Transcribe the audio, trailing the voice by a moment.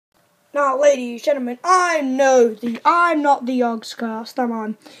Now, ladies, gentlemen, I'm not the Yogscast, am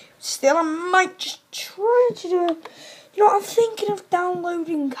I? Still, I might just try to do. I'm thinking of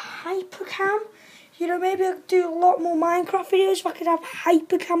downloading Hypercam. Maybe I could do a lot more Minecraft videos if I could have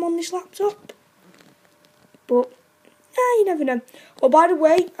Hypercam on this laptop. But, you never know. Oh, by the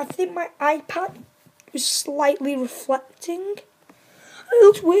way, I think my iPad was slightly reflecting. It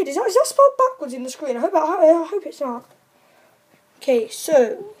looks weird. Is that spelled backwards in the screen? I hope it's not. Okay,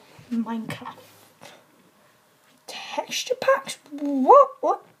 so Minecraft texture packs.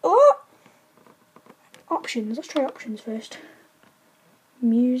 What? Options. Let's try options first.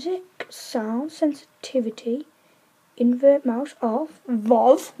 Music, sound, sensitivity, invert mouse off,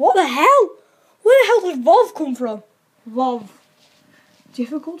 VOV. What the hell? Where the hell does VOV come from? VOV.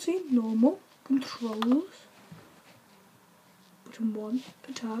 Difficulty, normal, controls, button 1,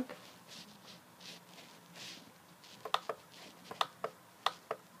 attack.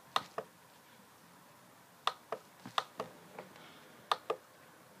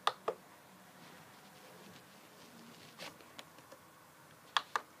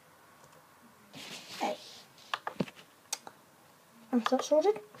 Is that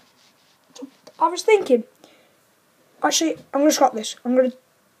sorted? I was thinking, actually, I'm going to scrap this. I'm going to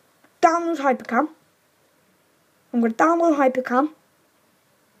download Hypercam.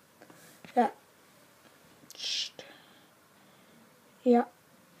 Yeah.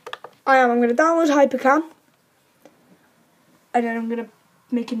 I'm going to download Hypercam. And then I'm going to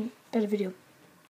make a better video.